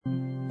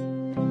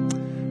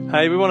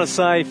Hey, we want to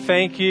say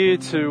thank you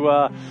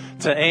to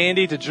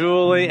Andy, to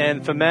Julie,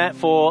 and for Matt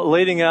for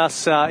leading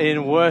us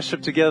in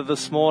worship together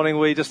this morning.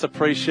 We just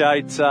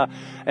appreciate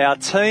our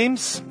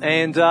teams.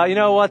 And you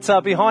know what?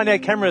 Behind our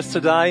cameras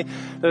today,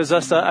 there's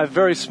just a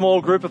very small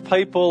group of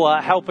people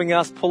helping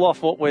us pull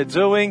off what we're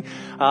doing.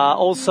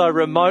 Also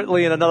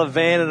remotely in another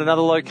van in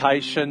another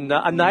location,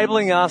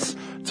 enabling us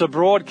to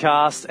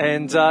broadcast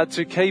and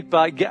to keep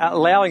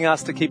allowing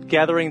us to keep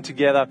gathering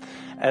together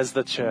as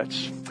the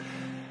church.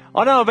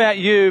 I don't know about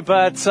you,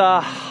 but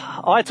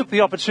I took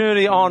the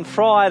opportunity on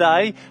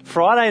Friday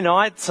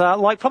night,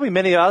 like probably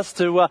many of us,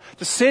 to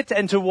sit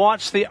and to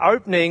watch the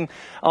opening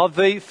of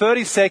the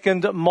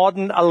 32nd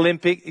Modern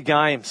Olympic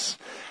Games.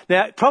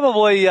 Now,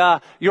 probably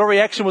your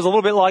reaction was a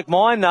little bit like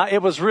mine.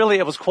 It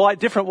was quite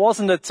different,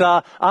 wasn't it?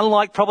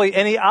 Unlike probably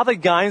any other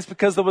games,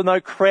 because there were no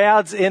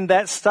crowds in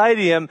that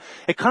stadium,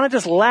 it kind of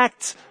just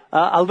lacked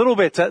a little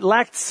bit. It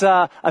lacked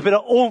a bit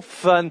of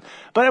oomph,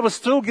 but it was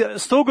still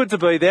good to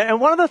be there.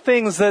 And one of the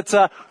things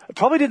that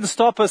probably didn't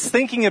stop us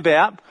thinking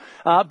about,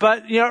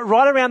 but you know,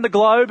 right around the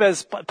globe,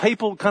 as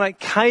people kind of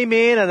came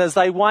in and as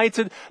they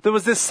waited, there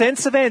was this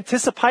sense of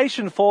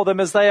anticipation for them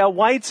as they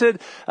awaited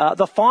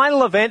the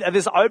final event of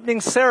this opening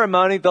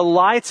ceremony, the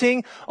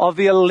lighting of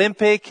the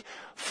Olympic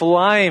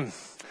flame.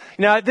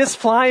 You know, this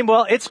flame,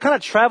 well, it's kind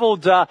of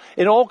traveled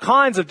in all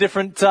kinds of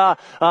different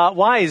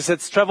ways.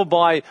 It's traveled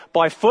by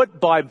foot,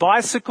 by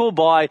bicycle,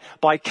 by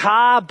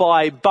car,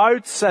 by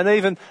boats, and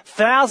even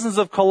thousands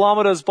of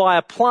kilometers by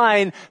a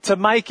plane to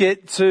make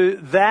it to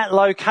that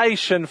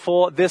location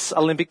for this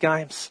Olympic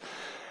Games.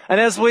 And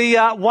as we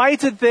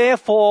waited there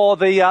for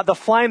the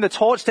flame, the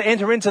torch to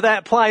enter into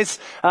that place,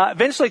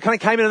 eventually it kind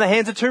of came into the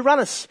hands of two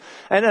runners.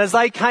 And as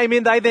they came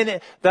in,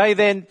 they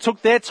then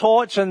took their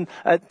torch and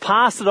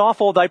passed it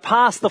off, or they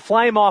passed the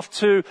flame off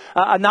to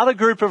another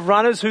group of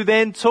runners who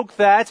then took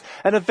that.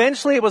 And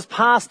eventually it was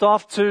passed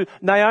off to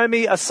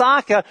Naomi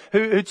Osaka,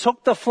 who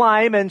took the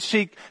flame, and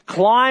she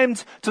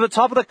climbed to the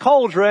top of the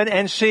cauldron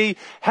and she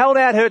held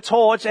out her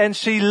torch and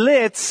she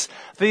lit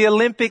the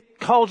Olympic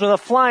cauldron, a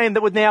flame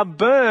that would now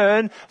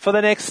burn for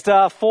the next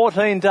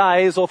 14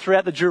 days or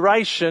throughout the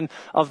duration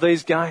of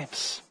these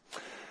games.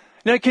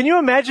 Now, can you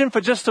imagine for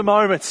just a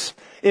moment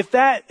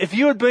if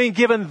you had been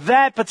given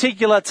that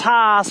particular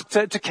task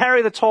to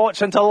carry the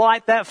torch and to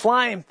light that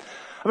flame?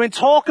 I mean,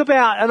 talk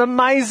about an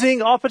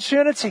amazing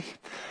opportunity.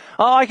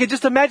 I could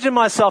just imagine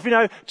myself, you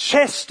know,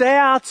 chest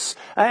out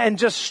and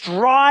just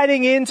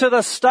striding into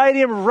the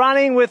stadium,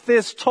 running with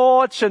this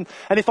torch. And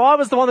if I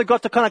was the one that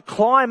got to kind of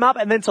climb up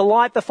and then to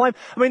light the flame,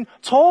 I mean,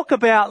 talk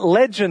about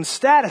legend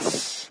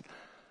status.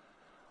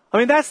 I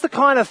mean, that's the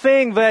kind of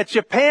thing that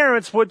your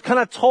parents would kind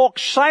of talk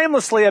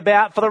shamelessly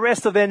about for the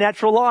rest of their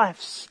natural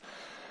lives.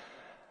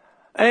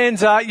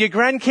 And your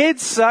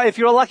grandkids, if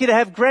you're lucky to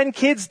have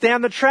grandkids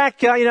down the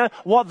track, you know,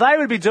 what they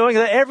would be doing,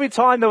 that every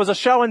time there was a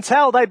show and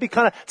tell, they'd be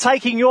kind of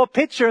taking your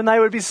picture and they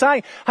would be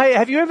saying, hey,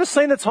 have you ever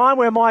seen the time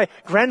where my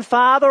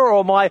grandfather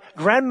or my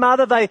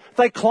grandmother,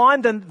 they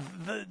climbed and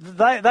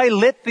they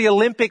lit the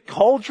Olympic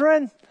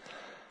cauldron?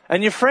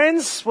 And your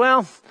friends,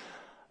 well,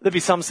 there'd be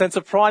some sense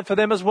of pride for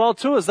them as well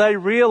too, as they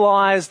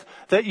realized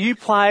that you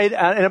played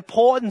an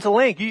important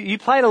link. You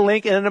played a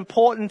link in an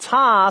important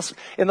task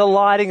in the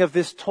lighting of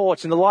this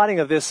torch, in the lighting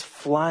of this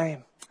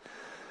flame.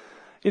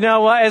 You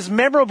know, as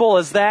memorable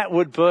as that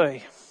would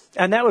be,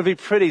 and that would be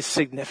pretty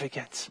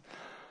significant,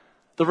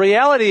 the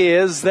reality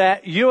is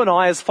that you and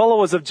I, as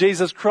followers of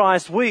Jesus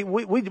Christ, we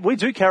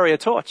do carry a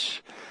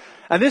torch.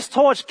 And this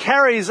torch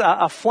carries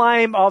a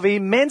flame of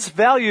immense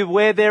value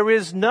where there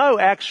is no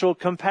actual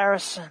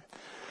comparison.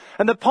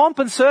 And the pomp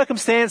and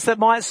circumstance that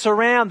might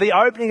surround the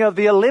opening of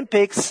the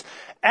Olympics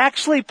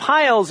actually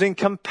pales in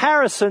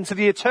comparison to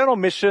the eternal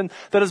mission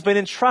that has been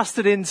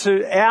entrusted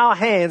into our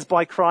hands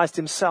by Christ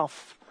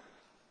himself.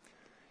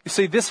 You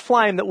see, this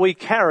flame that we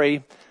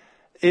carry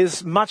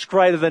is much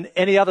greater than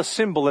any other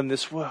symbol in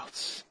this world.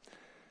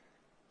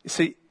 You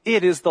see,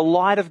 it is the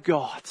light of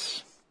God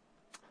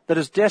that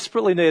is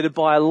desperately needed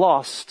by a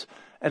lost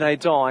and a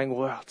dying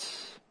world.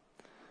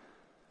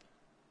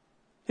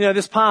 You know,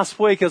 this past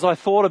week as I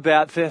thought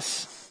about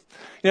this,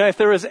 you know, if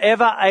there is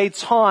ever a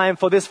time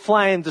for this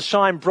flame to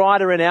shine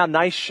brighter in our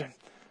nation,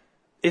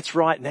 it's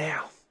right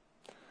now.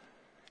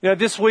 You know,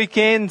 this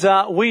weekend,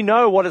 we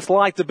know what it's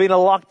like to be in a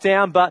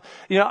lockdown, but,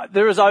 you know,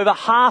 there is over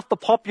half the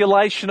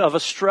population of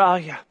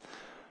Australia.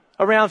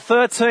 Around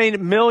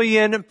 13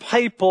 million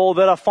people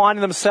that are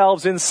finding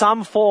themselves in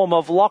some form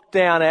of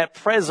lockdown at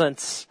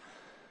present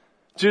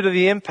due to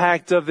the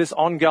impact of this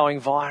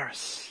ongoing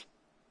virus.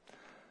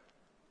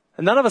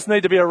 And none of us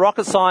need to be a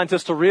rocket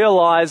scientist to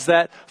realize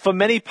that for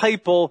many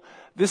people,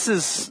 this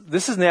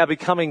is now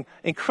becoming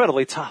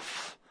incredibly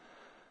tough.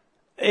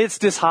 It's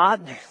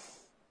disheartening.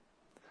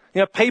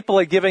 You know, people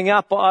are giving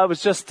up. I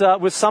was just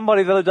with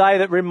somebody the other day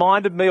that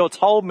reminded me or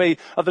told me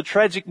of the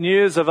tragic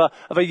news of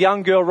a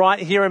young girl right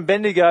here in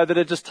Bendigo that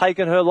had just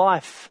taken her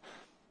life.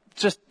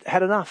 Just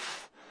had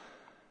enough.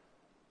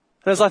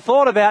 And as I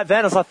thought about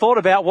that, as I thought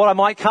about what I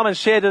might come and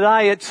share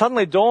today, it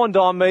suddenly dawned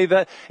on me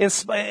that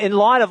in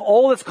light of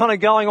all that's kind of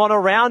going on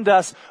around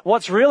us,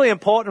 what's really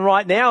important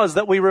right now is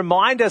that we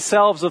remind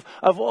ourselves of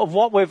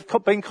what we've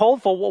been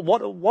called for.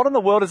 What in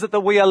the world is it that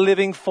we are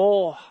living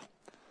for?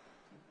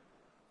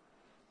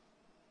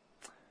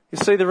 You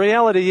see, the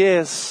reality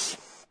is,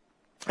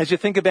 as you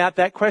think about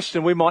that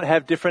question, we might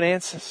have different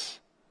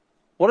answers.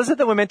 What is it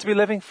that we're meant to be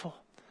living for?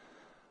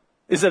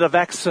 Is it a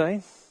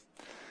vaccine?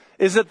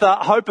 Is it the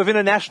hope of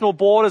international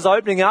borders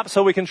opening up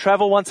so we can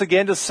travel once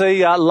again to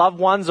see loved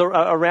ones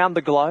around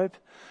the globe?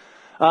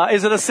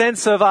 Is it a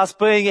sense of us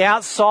being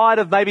outside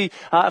of maybe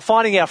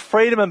finding our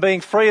freedom and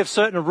being free of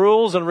certain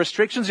rules and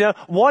restrictions? You know,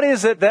 what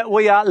is it that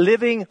we are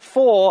living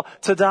for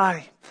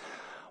today?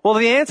 Well,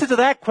 the answer to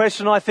that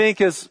question, I think,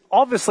 is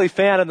obviously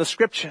found in the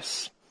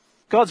Scriptures.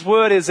 God's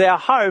Word is our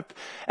hope,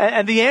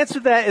 and the answer to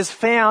that is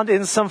found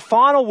in some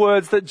final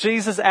words that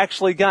Jesus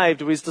actually gave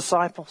to His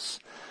disciples.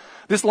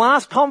 This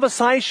last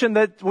conversation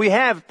that we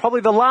have,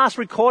 probably the last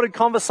recorded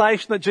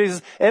conversation that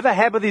Jesus ever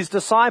had with His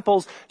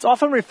disciples, it's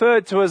often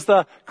referred to as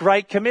the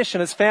Great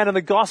Commission. It's found in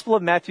the Gospel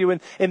of Matthew,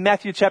 in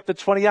Matthew chapter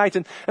 28.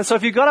 And so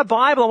if you've got a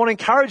Bible, I want to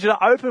encourage you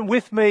to open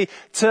with me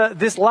to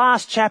this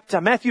last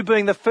chapter, Matthew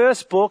being the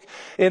first book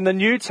in the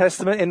New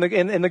Testament,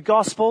 in the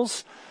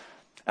Gospels.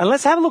 And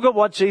let's have a look at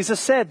what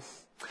Jesus said.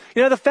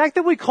 You know, the fact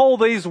that we call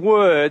these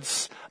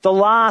words the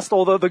last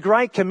or the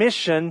Great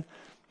Commission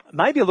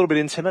may be a little bit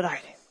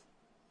intimidating.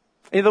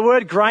 The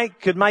word great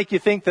could make you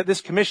think that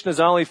this commission is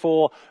only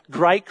for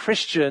great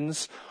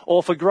Christians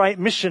or for great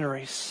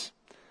missionaries.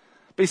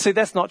 But you see,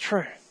 that's not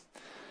true.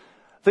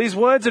 These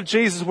words of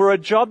Jesus were a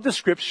job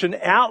description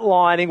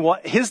outlining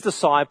what His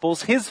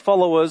disciples, His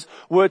followers,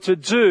 were to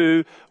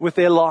do with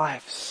their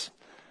lives.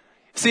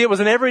 See, it was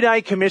an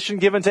everyday commission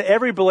given to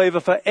every believer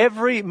for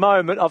every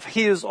moment of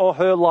his or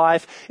her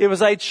life. It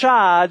was a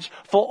charge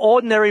for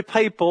ordinary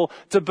people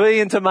to be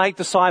and to make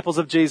disciples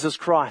of Jesus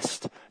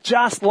Christ,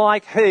 just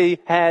like He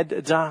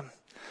had done.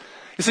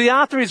 You see,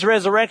 after His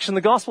resurrection,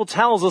 the Gospel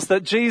tells us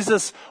that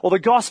Jesus, or the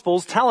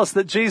Gospels tell us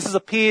that Jesus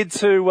appeared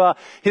to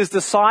His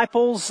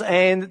disciples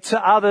and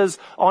to others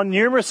on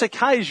numerous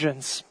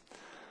occasions.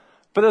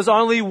 But there's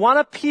only one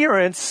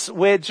appearance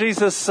where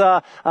Jesus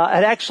had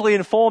actually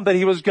informed that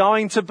He was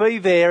going to be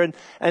there.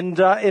 And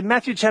in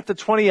Matthew chapter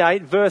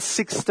 28, verse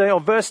 16, or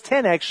verse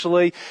 10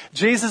 actually,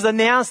 Jesus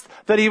announced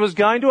that He was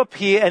going to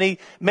appear, and He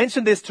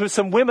mentioned this to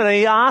some women, and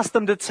He asked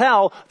them to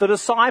tell the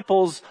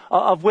disciples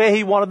of where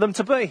He wanted them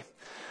to be.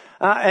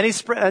 And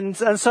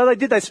so they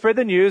did. They spread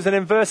the news. And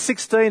in verse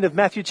 16 of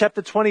Matthew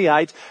chapter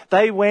 28,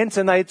 they went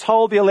and they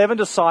told the 11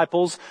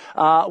 disciples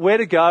where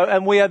to go.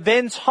 And we are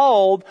then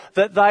told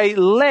that they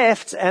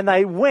left and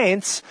they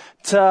went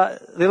to,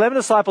 the 11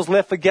 disciples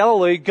left for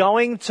Galilee,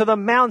 going to the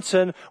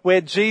mountain where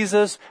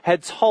Jesus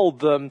had told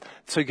them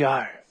to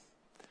go.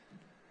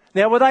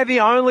 Now, were they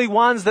the only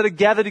ones that had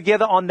gathered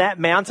together on that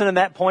mountain at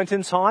that point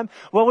in time?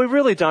 Well, we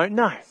really don't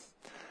know.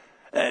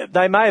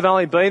 They may have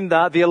only been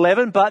the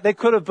 11, but there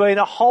could have been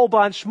a whole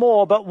bunch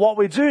more. But what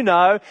we do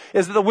know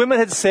is that the women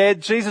had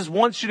said, Jesus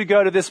wants you to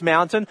go to this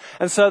mountain.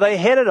 And so they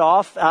headed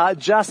off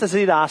just as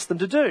He'd asked them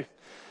to do.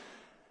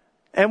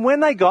 And when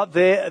they got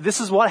there,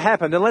 this is what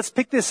happened. And let's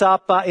pick this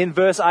up in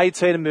verse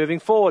 18 and moving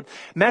forward.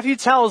 Matthew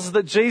tells us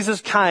that Jesus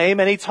came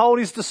and He told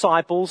His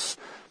disciples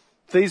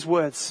these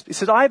words. He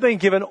said, I have been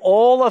given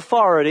all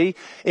authority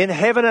in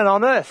heaven and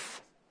on earth.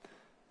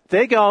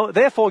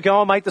 Therefore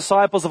go and make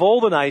disciples of all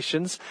the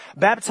nations,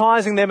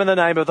 baptizing them in the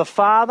name of the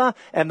Father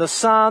and the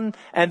Son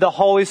and the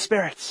Holy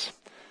Spirit.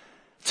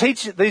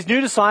 Teach these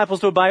new disciples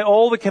to obey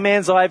all the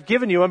commands I have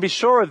given you, and be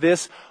sure of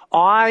this,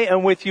 I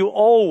am with you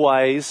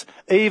always,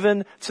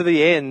 even to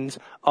the end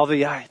of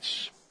the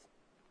age.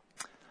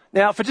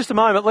 Now, for just a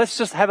moment, let's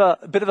just have a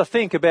bit of a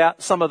think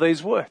about some of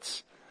these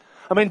words.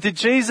 I mean, did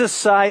Jesus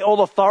say,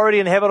 all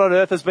authority in heaven and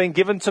earth has been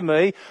given to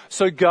me,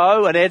 so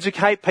go and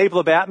educate people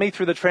about me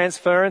through the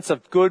transference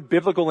of good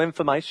biblical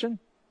information?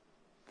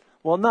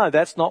 Well, no,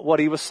 that's not what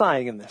He was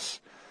saying in this.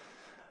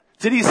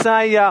 Did He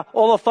say,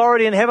 all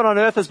authority in heaven and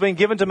earth has been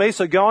given to me,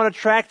 so go and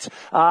attract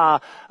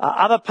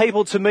other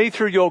people to me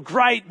through your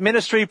great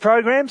ministry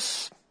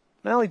programs?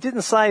 No, He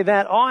didn't say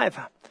that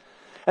either.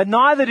 And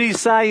neither did He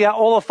say,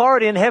 all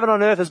authority in heaven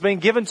and earth has been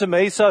given to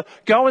me, so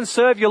go and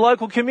serve your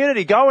local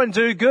community, go and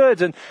do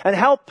good and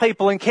help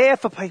people and care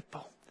for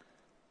people.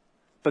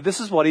 But this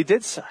is what He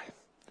did say.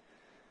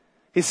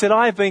 He said,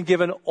 I have been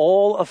given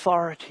all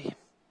authority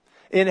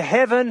in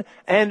heaven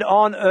and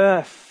on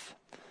earth.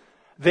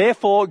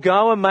 Therefore,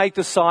 go and make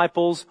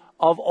disciples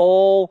of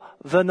all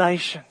the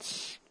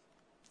nations.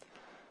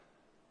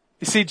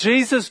 You see,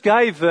 Jesus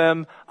gave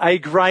them a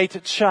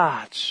great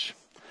charge.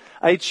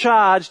 A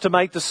charge to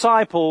make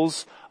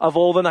disciples of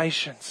all the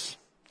nations.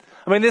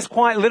 I mean, this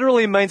quite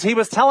literally means He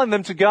was telling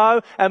them to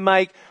go and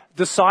make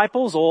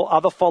disciples or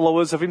other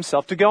followers of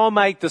Himself, to go and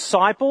make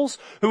disciples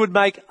who would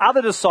make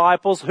other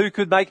disciples who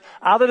could make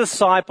other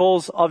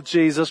disciples of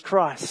Jesus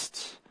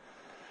Christ.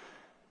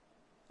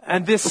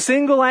 And this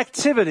single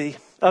activity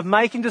of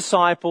making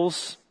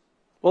disciples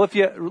Well, if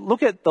you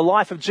look at the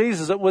life of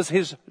Jesus, it was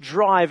his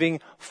driving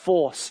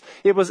force.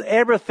 It was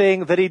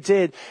everything that he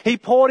did. He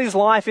poured his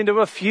life into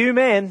a few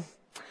men,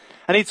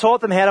 and he taught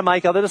them how to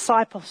make other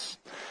disciples.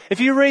 If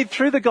you read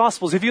through the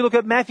Gospels, if you look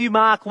at Matthew,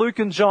 Mark, Luke,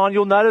 and John,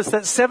 you'll notice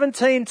that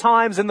 17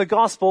 times in the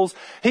Gospels,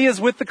 he is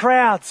with the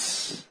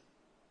crowds.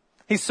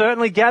 He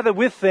certainly gathered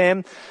with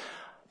them,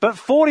 but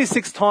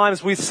 46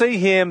 times we see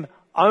him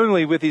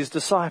only with his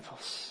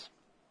disciples.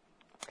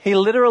 He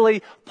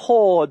literally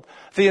poured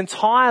the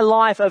entire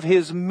life of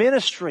his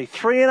ministry,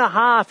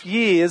 3.5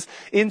 years,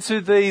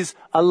 into these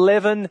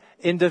 11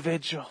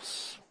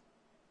 individuals.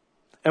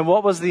 And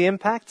what was the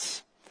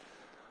impact?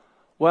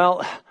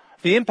 Well,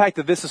 the impact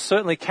of this is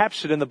certainly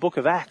captured in the book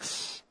of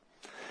Acts.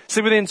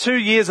 See, within 2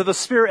 years of the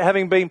Spirit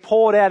having been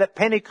poured out at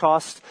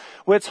Pentecost,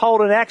 we're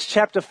told in Acts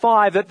chapter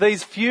 5 that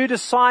these few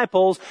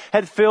disciples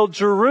had filled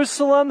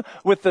Jerusalem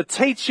with the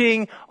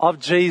teaching of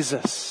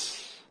Jesus.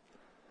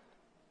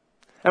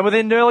 And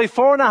within nearly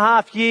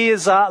 4.5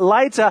 years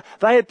later,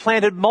 they had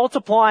planted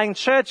multiplying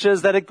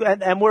churches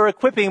and were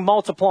equipping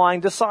multiplying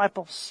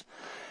disciples.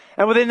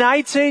 And within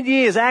 18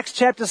 years, Acts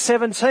chapter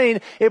 17,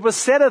 it was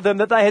said of them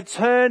that they had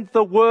turned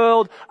the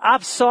world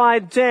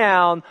upside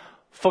down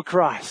for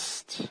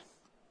Christ.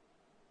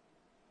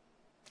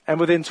 And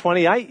within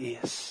 28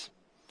 years,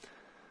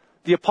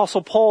 the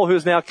Apostle Paul, who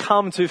has now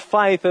come to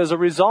faith as a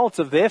result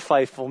of their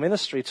faithful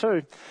ministry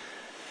too,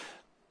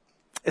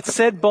 it's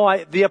said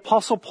by the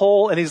Apostle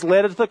Paul in his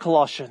letter to the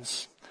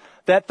Colossians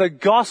that the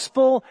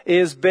gospel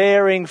is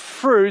bearing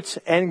fruit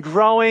and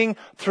growing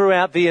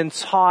throughout the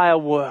entire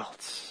world.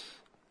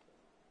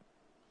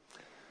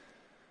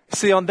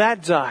 See, on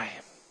that day,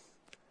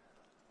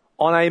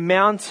 on a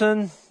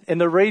mountain in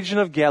the region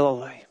of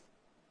Galilee,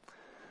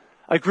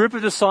 a group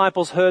of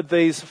disciples heard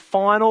these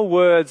final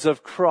words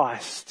of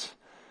Christ,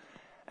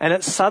 and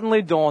it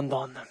suddenly dawned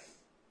on them.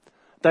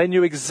 They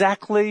knew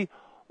exactly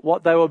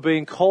what they were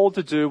being called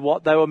to do,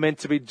 what they were meant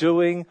to be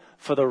doing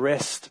for the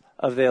rest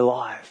of their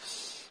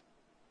lives.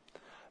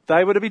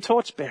 They were to be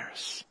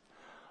torchbearers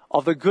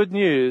of the good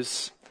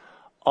news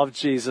of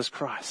Jesus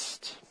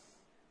Christ.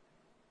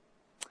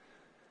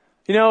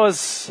 You know,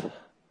 as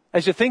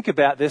you think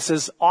about this,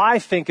 as I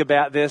think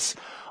about this,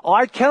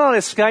 I cannot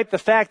escape the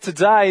fact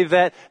today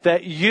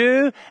that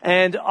you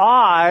and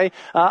I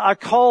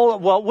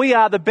we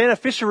are the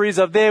beneficiaries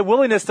of their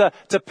willingness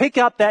to pick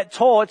up that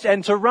torch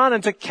and to run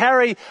and to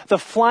carry the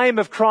flame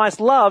of Christ's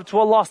love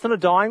to a lost and a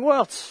dying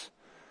world.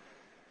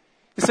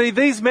 You see,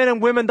 these men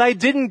and women, they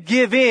didn't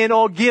give in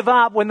or give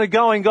up when the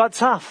going got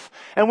tough.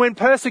 And when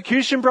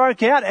persecution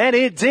broke out, and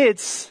it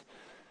did,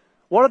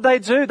 what did they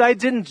do? They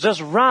didn't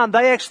just run.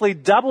 They actually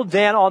doubled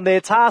down on their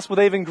task with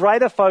even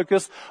greater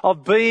focus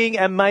of being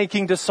and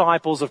making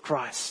disciples of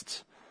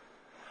Christ.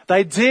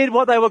 They did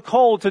what they were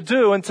called to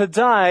do. And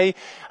today,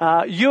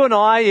 you and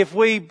I, if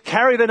we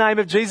carry the name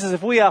of Jesus,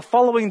 if we are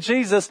following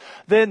Jesus,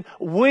 then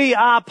we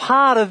are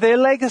part of their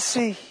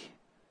legacy.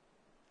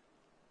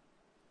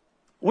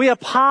 We are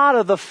part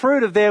of the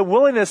fruit of their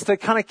willingness to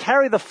kind of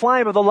carry the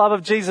flame of the love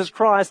of Jesus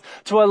Christ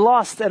to a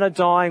lost and a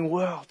dying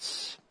world.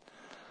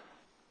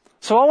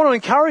 So I want to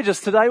encourage us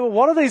today, well,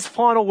 what do these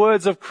final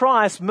words of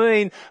Christ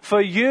mean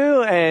for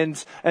you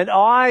and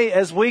I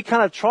as we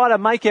kind of try to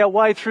make our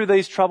way through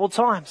these troubled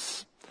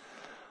times?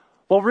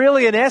 Well,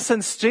 really, in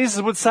essence,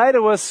 Jesus would say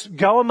to us,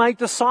 go and make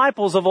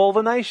disciples of all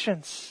the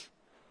nations.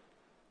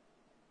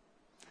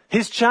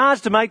 His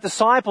charge to make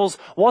disciples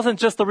wasn't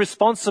just the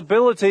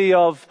responsibility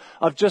of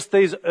just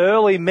these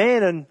early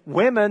men and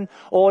women,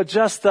 or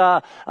just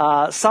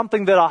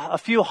something that a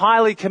few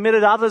highly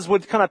committed others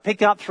would kind of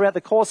pick up throughout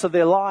the course of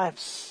their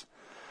lives.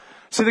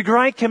 See, the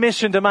Great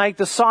Commission to make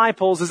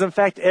disciples is in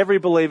fact every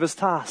believer's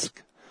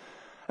task.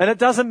 And it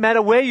doesn't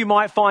matter where you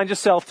might find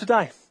yourself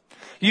today.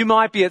 You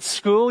might be at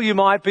school, you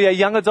might be a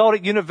young adult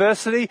at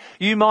university,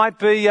 you might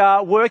be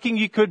working,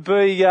 you could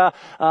be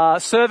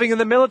serving in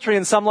the military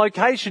in some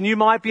location, you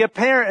might be a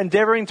parent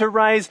endeavouring to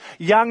raise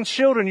young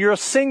children, you're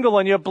single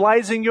and you're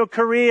blazing your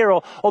career,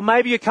 or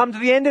maybe you come to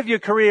the end of your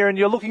career and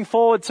you're looking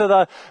forward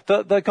to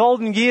the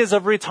golden years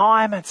of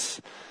retirement.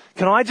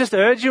 Can I just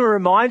urge you and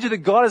remind you that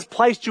God has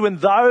placed you in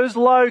those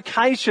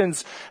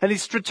locations, and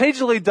He's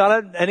strategically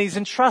done it, and He's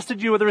entrusted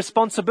you with the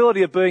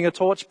responsibility of being a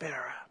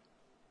torchbearer.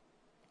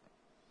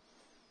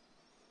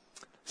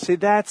 See,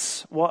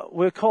 that's what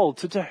we're called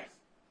to do.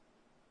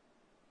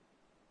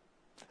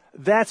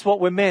 That's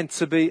what we're meant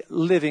to be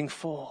living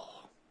for.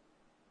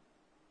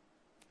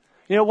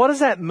 You know, what does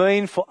that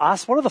mean for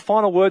us? What do the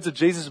final words of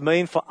Jesus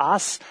mean for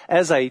us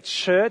as a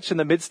church in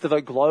the midst of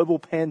a global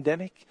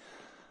pandemic?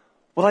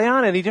 Well, they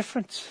aren't any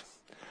different.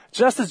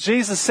 Just as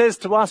Jesus says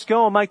to us,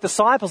 go and make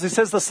disciples, He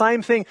says the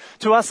same thing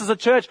to us as a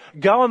church.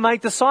 Go and make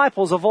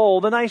disciples of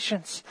all the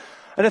nations.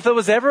 And if there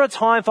was ever a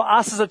time for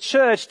us as a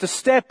church to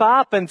step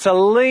up and to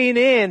lean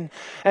in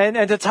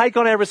and to take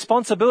on our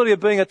responsibility of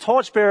being a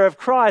torchbearer of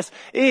Christ,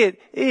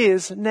 it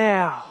is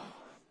now.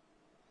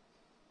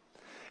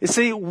 You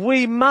see,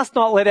 we must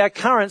not let our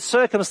current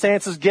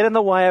circumstances get in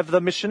the way of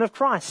the mission of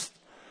Christ.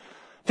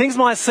 Things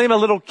might seem a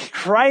little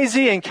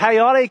crazy and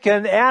chaotic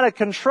and out of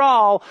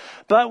control,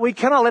 but we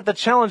cannot let the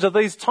challenge of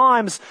these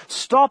times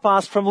stop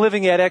us from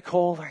living out our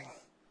calling.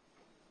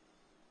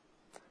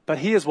 But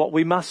here's what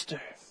we must do.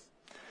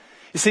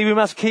 You see, we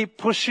must keep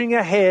pushing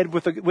ahead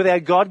with our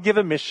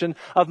God-given mission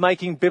of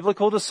making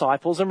biblical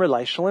disciples in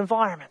relational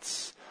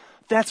environments.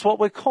 That's what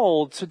we're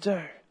called to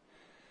do.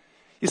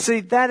 You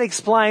see, that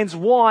explains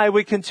why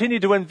we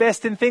continue to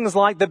invest in things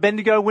like the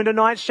Bendigo Winter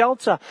Night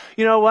Shelter.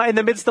 You know, in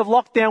the midst of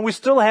lockdown, we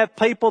still have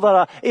people that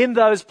are in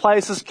those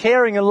places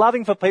caring and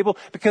loving for people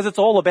because it's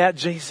all about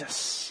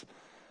Jesus.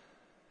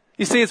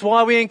 You see, it's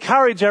why we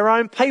encourage our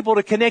own people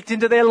to connect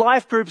into their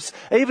life groups,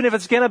 even if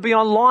it's going to be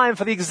online,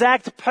 for the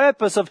exact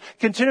purpose of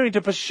continuing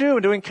to pursue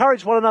and to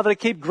encourage one another to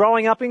keep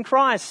growing up in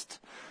Christ.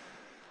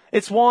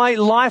 It's why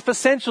Life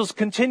Essentials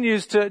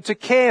continues to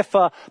care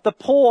for the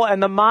poor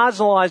and the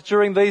marginalized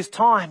during these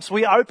times.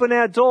 We open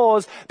our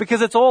doors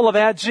because it's all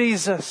about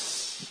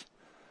Jesus.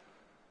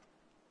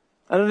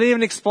 And it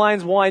even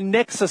explains why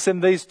Nexus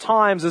in these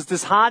times, as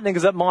disheartening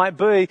as it might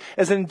be,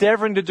 is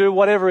endeavoring to do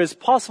whatever is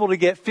possible to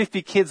get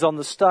 50 kids on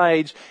the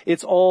stage.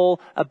 It's all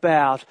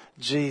about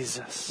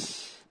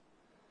Jesus.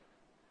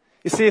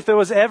 You see, if there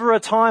was ever a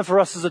time for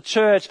us as a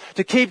church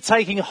to keep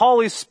taking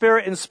Holy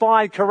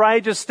Spirit-inspired,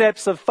 courageous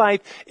steps of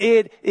faith,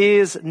 it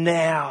is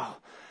now.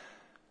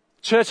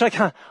 Church,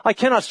 I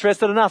cannot stress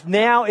that enough.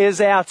 Now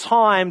is our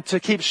time to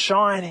keep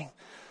shining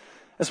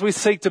as we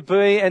seek to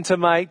be and to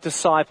make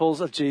disciples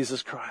of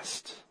Jesus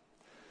Christ.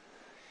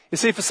 You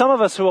see, for some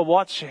of us who are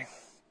watching,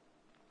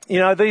 you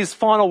know, these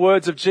final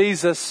words of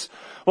Jesus,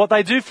 what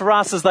they do for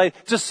us is they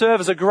just serve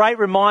as a great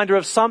reminder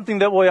of something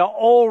that we are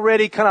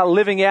already kind of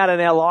living out in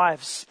our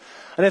lives.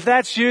 And if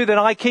that's you, then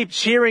I keep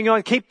cheering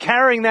on, keep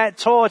carrying that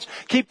torch,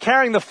 keep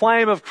carrying the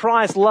flame of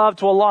Christ's love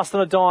to a lost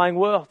and a dying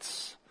world.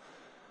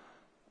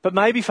 But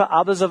maybe for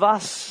others of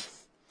us,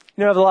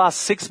 you know, over the last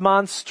 6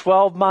 months,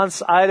 12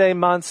 months, 18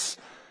 months,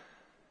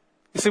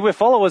 you see, we're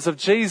followers of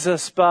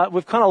Jesus, but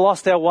we've kind of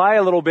lost our way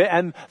a little bit.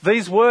 And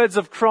these words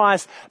of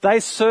Christ, they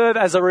serve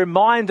as a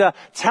reminder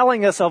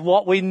telling us of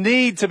what we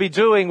need to be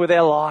doing with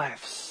our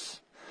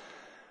lives.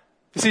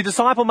 You see,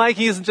 disciple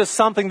making isn't just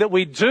something that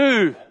we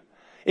do.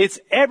 It's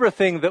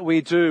everything that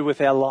we do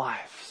with our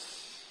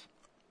lives.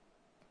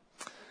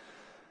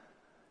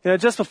 You know,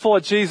 just before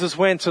Jesus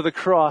went to the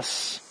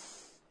cross,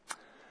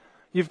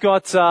 you've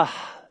got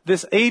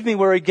this evening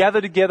where he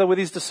gathered together with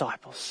his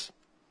disciples.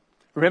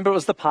 Remember, it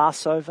was the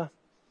Passover.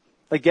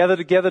 They gathered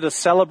together to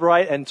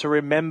celebrate and to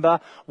remember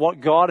what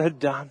God had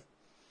done.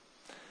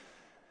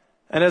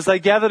 And as they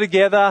gather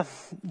together,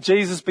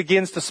 Jesus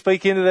begins to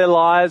speak into their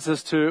lives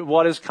as to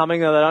what is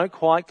coming, and they don't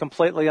quite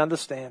completely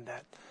understand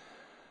that.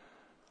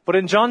 But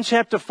in John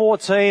chapter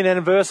 14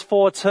 and verse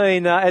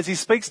 14, as he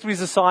speaks to his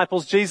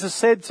disciples, Jesus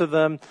said to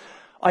them,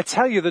 I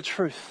tell you the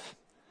truth.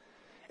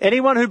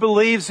 Anyone who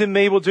believes in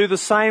me will do the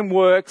same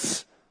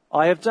works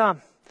I have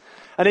done,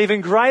 and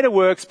even greater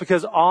works,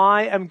 because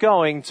I am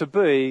going to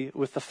be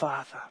with the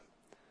Father.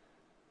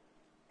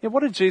 Yeah,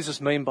 what did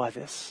Jesus mean by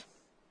this?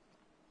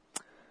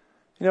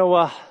 You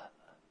know,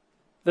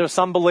 there are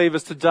some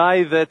believers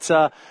today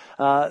that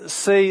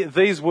see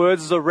these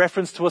words as a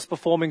reference to us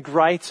performing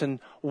great and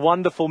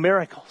wonderful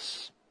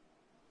miracles.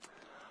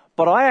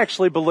 But I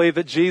actually believe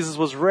that Jesus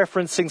was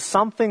referencing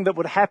something that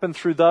would happen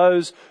through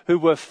those who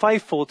were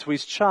faithful to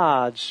his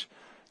charge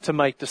to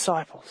make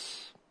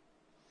disciples.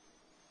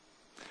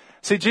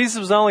 See, Jesus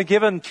was only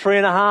given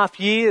 3.5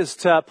 years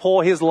to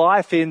pour his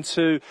life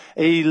into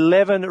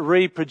 11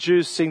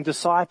 reproducing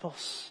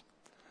disciples.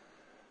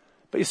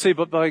 But you see,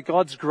 but by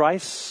God's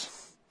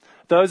grace,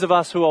 those of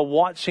us who are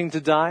watching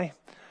today,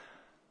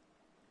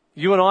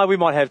 you and I, we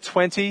might have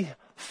 20,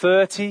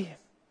 30,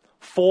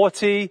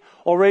 40,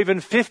 or even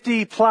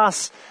 50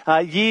 plus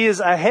years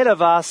ahead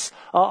of us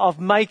of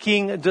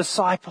making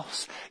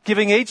disciples,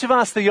 giving each of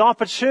us the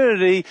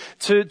opportunity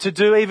to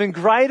do even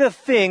greater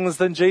things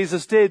than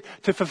Jesus did,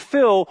 to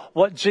fulfill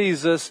what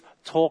Jesus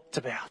talked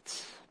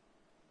about.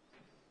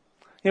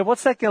 You know,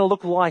 what's that going to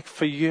look like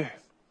for you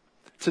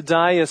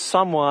today as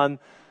someone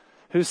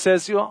who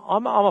says, you know,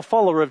 I'm a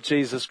follower of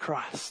Jesus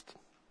Christ?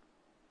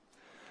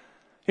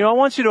 You know, I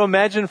want you to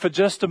imagine for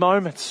just a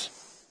moment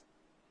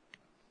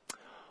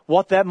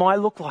what that might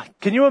look like.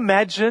 Can you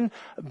imagine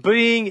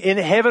being in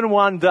heaven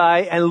one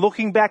day and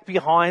looking back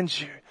behind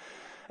you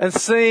and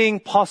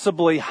seeing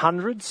possibly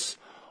hundreds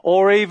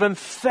or even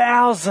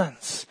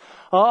thousands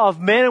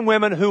of men and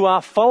women who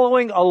are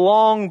following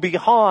along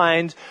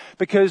behind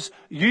because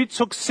you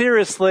took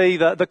seriously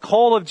the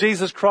call of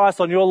Jesus Christ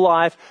on your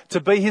life to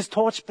be his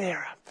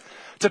torchbearer,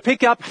 to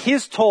pick up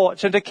his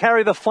torch and to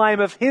carry the flame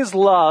of his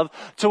love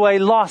to a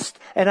lost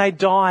and a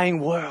dying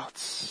world?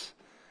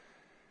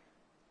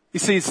 You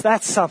see,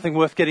 that's something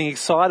worth getting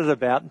excited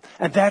about,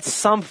 and that's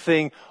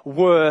something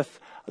worth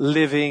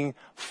living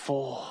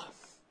for.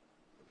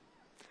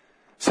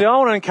 See, I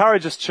want to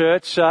encourage us,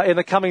 church, in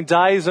the coming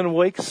days and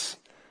weeks.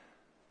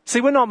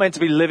 See, we're not meant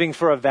to be living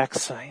for a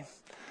vaccine.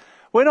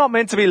 We're not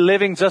meant to be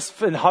living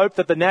just in hope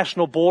that the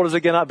national borders are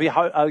going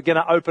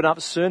to open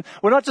up soon.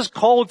 We're not just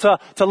called to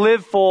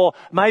live for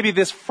maybe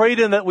this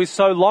freedom that we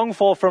so long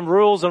for from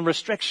rules and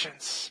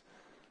restrictions.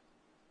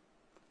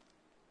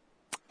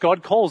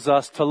 God calls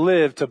us to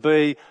live, to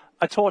be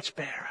a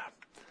torchbearer,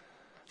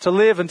 to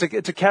live and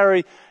to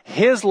carry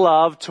His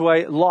love to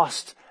a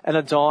lost and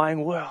a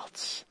dying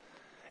world.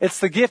 It's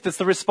the gift, it's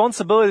the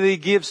responsibility that He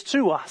gives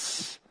to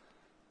us.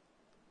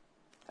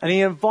 And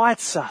He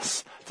invites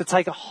us to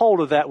take a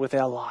hold of that with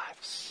our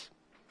lives.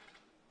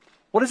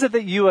 What is it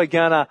that you are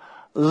going to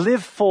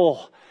live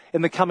for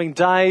in the coming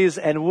days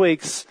and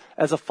weeks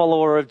as a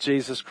follower of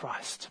Jesus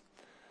Christ?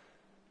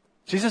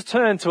 Jesus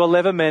turned to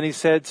 11 men. He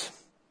said,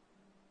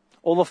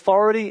 all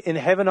authority in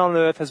heaven and on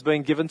earth has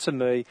been given to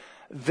me.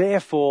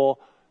 Therefore,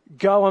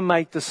 go and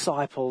make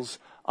disciples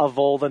of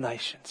all the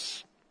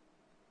nations.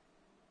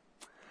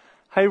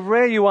 Hey,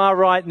 where you are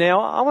right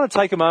now, I want to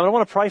take a moment. I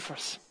want to pray for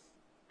us.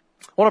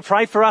 I want to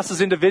pray for us as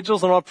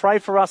individuals, and I want to pray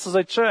for us as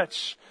a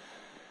church.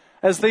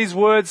 As these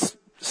words,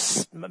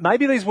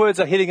 maybe these words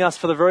are hitting us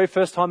for the very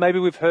first time. Maybe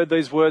we've heard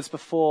these words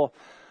before.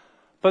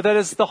 But that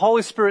as the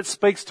Holy Spirit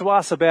speaks to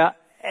us about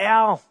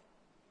how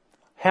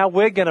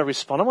we're going to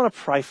respond, I want to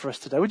pray for us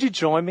today. Would you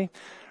join me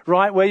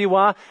right where you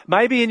are?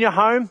 Maybe in your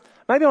home.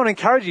 Maybe I want to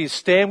encourage you to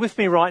stand with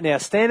me right now.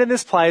 Stand in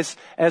this place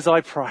as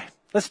I pray.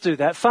 Let's do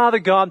that. Father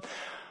God,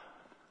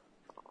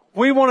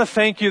 we want to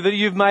thank you that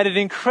you've made it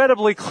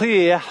incredibly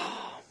clear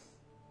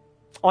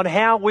on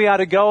how we are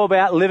to go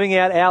about living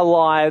out our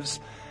lives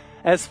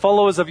as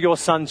followers of your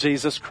Son,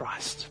 Jesus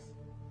Christ.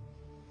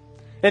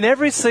 In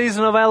every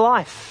season of our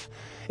life,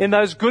 in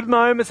those good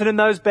moments and in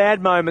those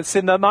bad moments,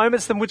 in the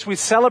moments in which we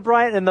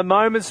celebrate and the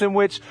moments in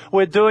which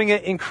we're doing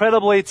it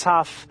incredibly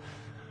tough,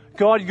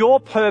 God, your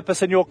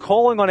purpose and your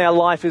calling on our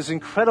life is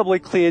incredibly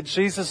clear.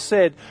 Jesus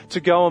said to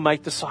go and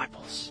make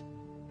disciples.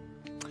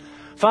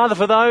 Father,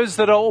 for those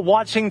that are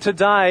watching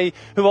today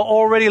who are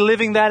already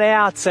living that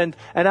out and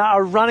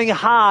are running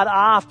hard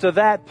after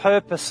that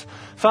purpose,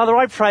 Father,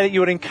 I pray that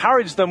you would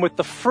encourage them with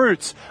the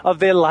fruit of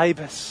their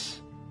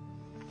labors.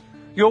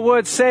 Your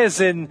word says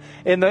in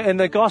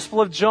the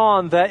Gospel of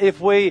John that if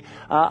we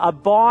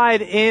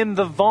abide in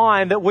the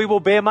vine, that we will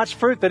bear much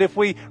fruit, that if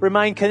we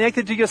remain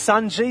connected to your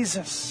Son,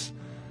 Jesus,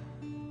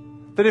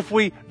 that if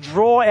we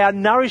draw our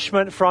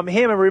nourishment from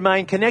Him and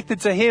remain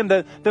connected to Him,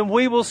 then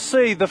we will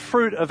see the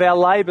fruit of our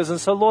labours.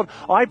 And so, Lord,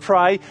 I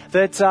pray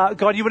that,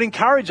 God, you would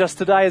encourage us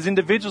today as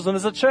individuals and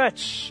as a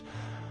church,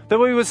 that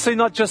we would see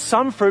not just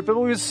some fruit, but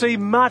we would see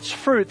much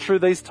fruit through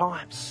these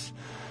times.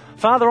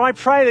 Father, I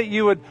pray that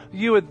you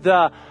would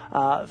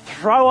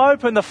throw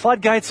open the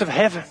floodgates of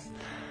heaven,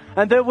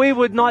 and that we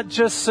would not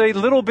just see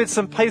little bits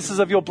and pieces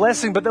of your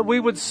blessing, but that we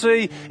would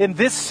see in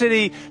this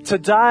city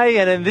today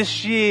and in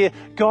this year,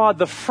 God,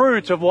 the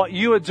fruit of what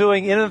you are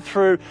doing in and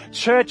through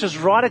churches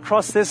right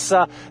across this,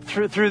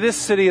 through this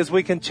city as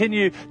we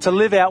continue to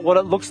live out what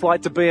it looks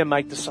like to be and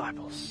make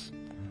disciples.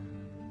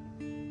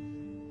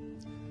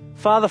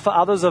 Father, for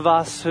others of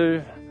us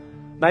who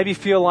maybe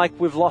feel like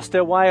we've lost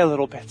our way a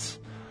little bit,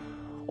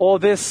 or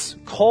this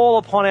call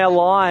upon our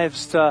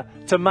lives to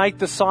make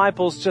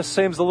disciples just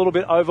seems a little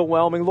bit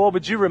overwhelming. Lord,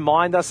 would you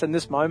remind us in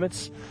this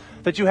moment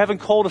that you haven't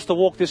called us to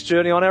walk this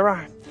journey on our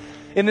own.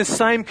 In this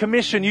same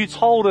commission, you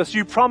told us,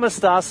 you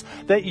promised us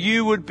that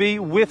you would be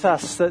with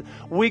us, that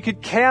we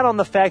could count on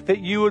the fact that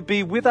you would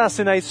be with us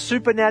in a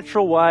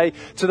supernatural way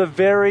to the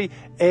very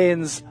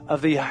ends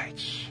of the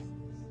age.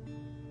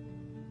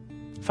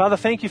 Father,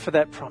 thank you for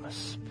that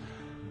promise.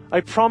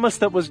 A promise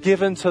that was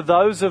given to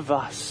those of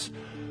us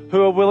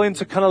who are willing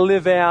to kind of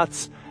live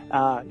out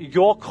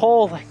your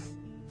calling,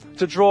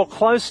 to draw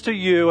close to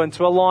you and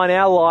to align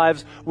our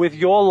lives with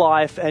your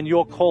life and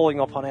your calling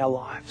upon our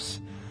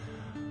lives.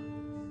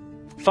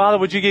 Father,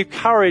 would you give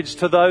courage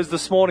to those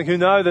this morning who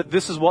know that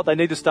this is what they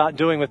need to start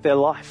doing with their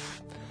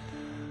life?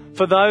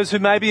 For those who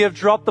maybe have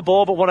dropped the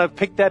ball but want to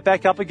pick that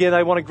back up again,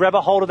 they want to grab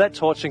a hold of that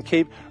torch and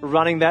keep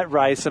running that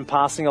race and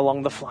passing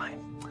along the flame.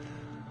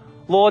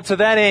 Lord, to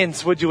that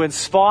end, would you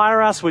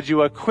inspire us? Would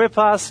you equip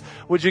us?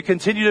 Would you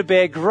continue to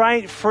bear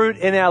great fruit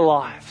in our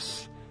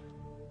lives?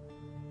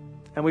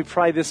 And we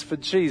pray this for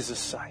Jesus'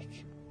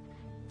 sake.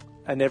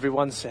 And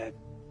everyone said,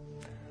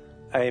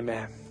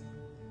 Amen.